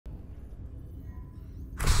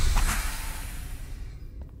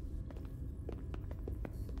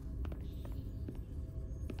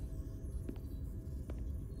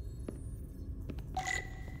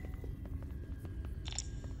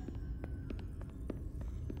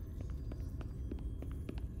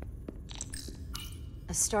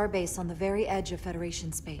A starbase on the very edge of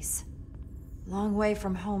Federation space. Long way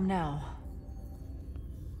from home now.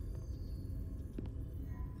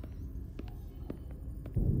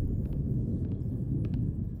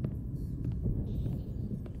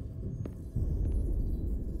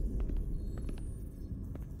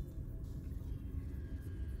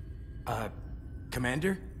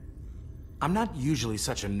 Commander? I'm not usually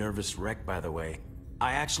such a nervous wreck, by the way.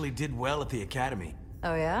 I actually did well at the Academy.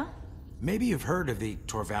 Oh yeah? Maybe you've heard of the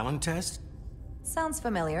Torvalin test? Sounds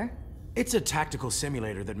familiar. It's a tactical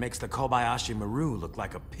simulator that makes the Kobayashi Maru look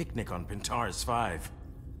like a picnic on Pintaris 5.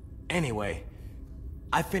 Anyway,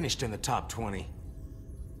 I finished in the top 20.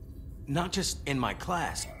 Not just in my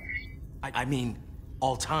class. I mean,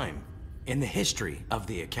 all time. In the history of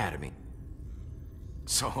the Academy.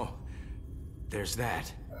 So, there's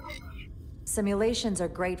that. Simulations are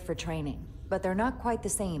great for training, but they're not quite the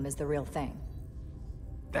same as the real thing.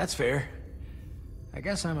 That's fair. I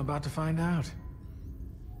guess I'm about to find out.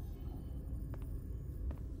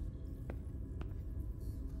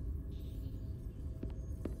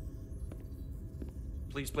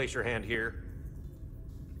 Please place your hand here.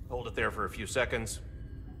 Hold it there for a few seconds.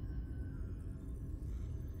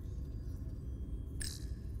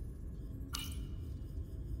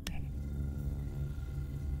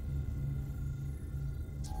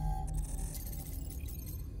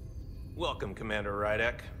 Welcome, Commander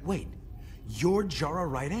Rydek. Wait, you're Jara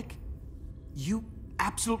Rydek? You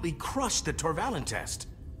absolutely crushed the Torvalin test.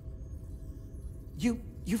 You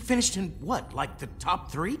finished in what, like the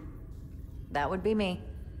top 3? That would be me.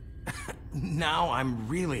 Now I'm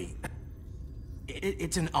really...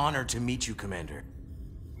 It's an honor to meet you, Commander.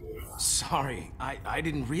 Sorry, I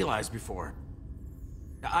didn't realize before.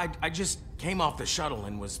 I just came off the shuttle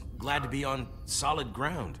and was glad to be on solid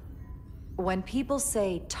ground. When people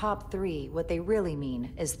say top 3, what they really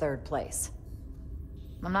mean is 3rd place.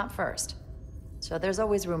 I'm not first, so there's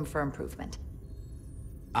always room for improvement.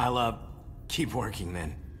 I'll, keep working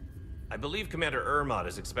then. I believe Commander Ermot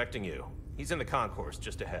is expecting you. He's in the concourse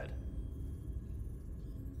just ahead.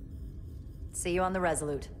 See you on the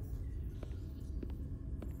Resolute.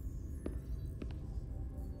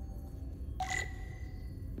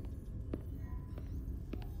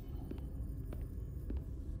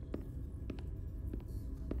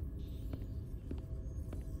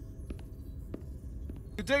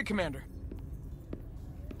 Good day, Commander.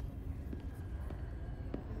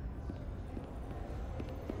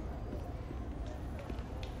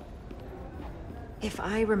 If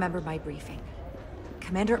I remember my briefing,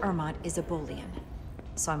 Commander Ermot is a Bolian,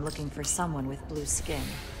 so I'm looking for someone with blue skin.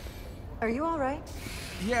 Are you all right?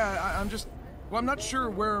 Yeah, I'm just... Well, I'm not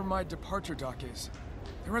sure where my departure dock is.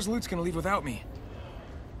 The Resolute's gonna leave without me.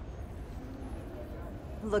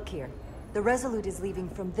 Look here. The Resolute is leaving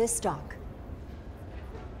from this dock.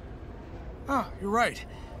 Oh, you're right.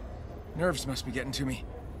 Nerves must be getting to me.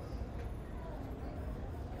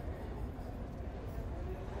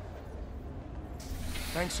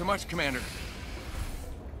 Thanks so much, Commander.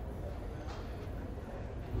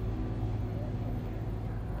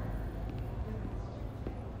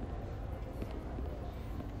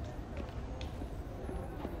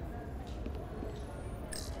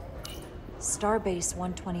 Starbase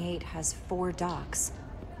 128 has 4 docks.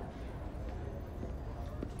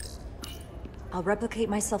 I'll replicate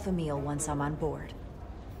myself a meal once I'm on board.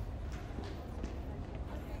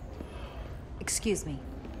 Excuse me.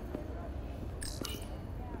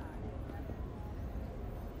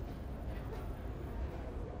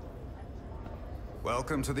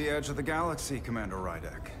 Welcome to the edge of the galaxy, Commander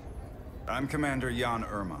Rydek. I'm Commander Jan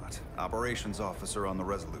Ermot, Operations Officer on the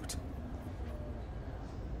Resolute.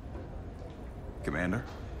 Commander?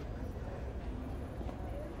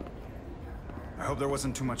 I hope there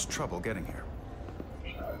wasn't too much trouble getting here.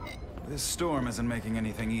 This storm isn't making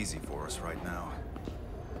anything easy for us right now.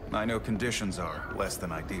 I know conditions are less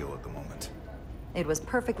than ideal at the moment. It was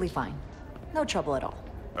perfectly fine. No trouble at all.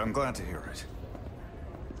 I'm glad to hear it.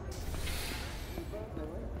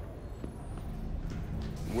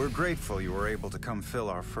 We're grateful you were able to come fill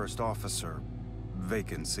our first officer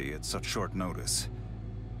vacancy at such short notice.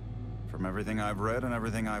 From everything I've read and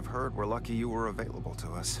everything I've heard, we're lucky you were available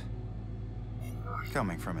to us.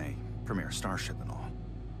 Coming from a premier starship and all.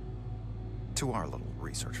 To our little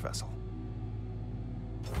research vessel.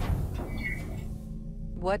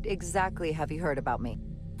 What exactly have you heard about me?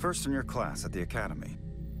 First in your class at the Academy.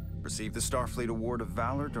 Received the Starfleet Award of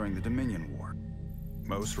Valor during the Dominion War.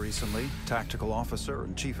 Most recently, Tactical Officer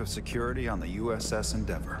and Chief of Security on the USS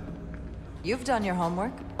Endeavor. You've done your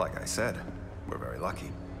homework. Like I said, we're very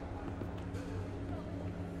lucky.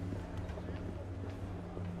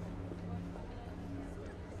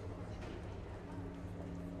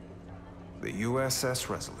 The USS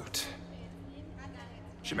Resolute.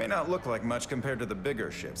 She may not look like much compared to the bigger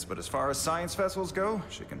ships, but as far as science vessels go,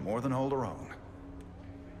 she can more than hold her own.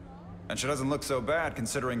 And she doesn't look so bad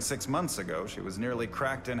considering 6 months ago, she was nearly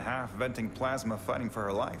cracked in half, venting plasma, fighting for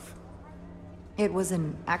her life. It was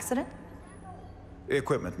an accident?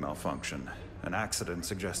 Equipment malfunction. An accident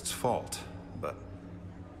suggests fault, but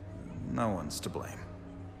no one's to blame.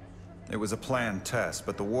 It was a planned test,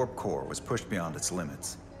 but the warp core was pushed beyond its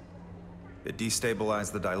limits. It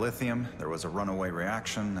destabilized the dilithium, there was a runaway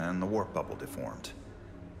reaction, and the warp bubble deformed.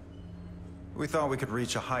 We thought we could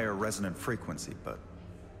reach a higher resonant frequency, but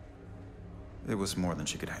it was more than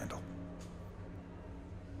she could handle.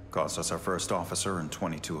 Cost us our first officer and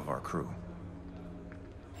 22 of our crew.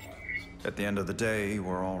 At the end of the day,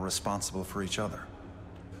 we're all responsible for each other.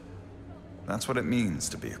 That's what it means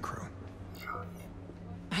to be a crew.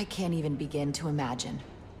 I can't even begin to imagine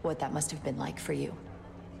what that must have been like for you.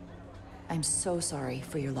 I'm so sorry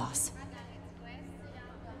for your loss.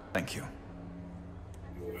 Thank you.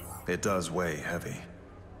 It does weigh heavy.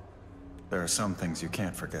 There are some things you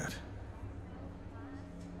can't forget.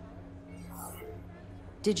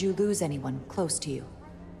 Did you lose anyone close to you?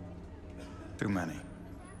 Too many.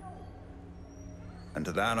 And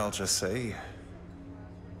to that I'll just say,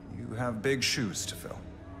 you have big shoes to fill.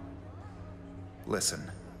 Listen,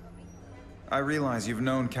 I realize you've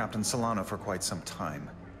known Captain Solano for quite some time,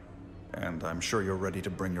 and I'm sure you're ready to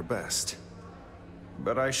bring your best.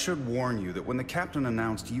 But I should warn you that when the captain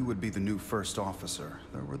announced you would be the new first officer,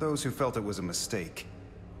 there were those who felt it was a mistake,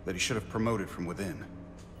 that he should have promoted from within.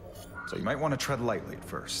 So you might want to tread lightly at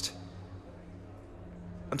first.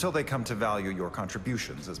 Until they come to value your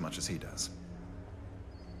contributions as much as he does.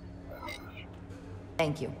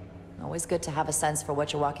 Thank you. Always good to have a sense for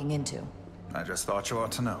what you're walking into. I just thought you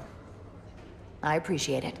ought to know. I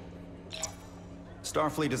appreciate it.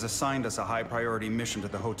 Starfleet has assigned us a high-priority mission to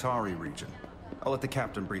the Hotari region. I'll let the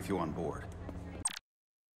captain brief you on board.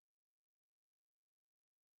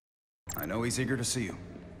 I know he's eager to see you.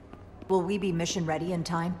 Will we be mission ready in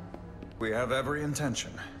time? We have every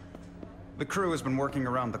intention. The crew has been working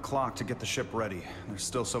around the clock to get the ship ready. There's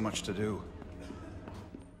still so much to do.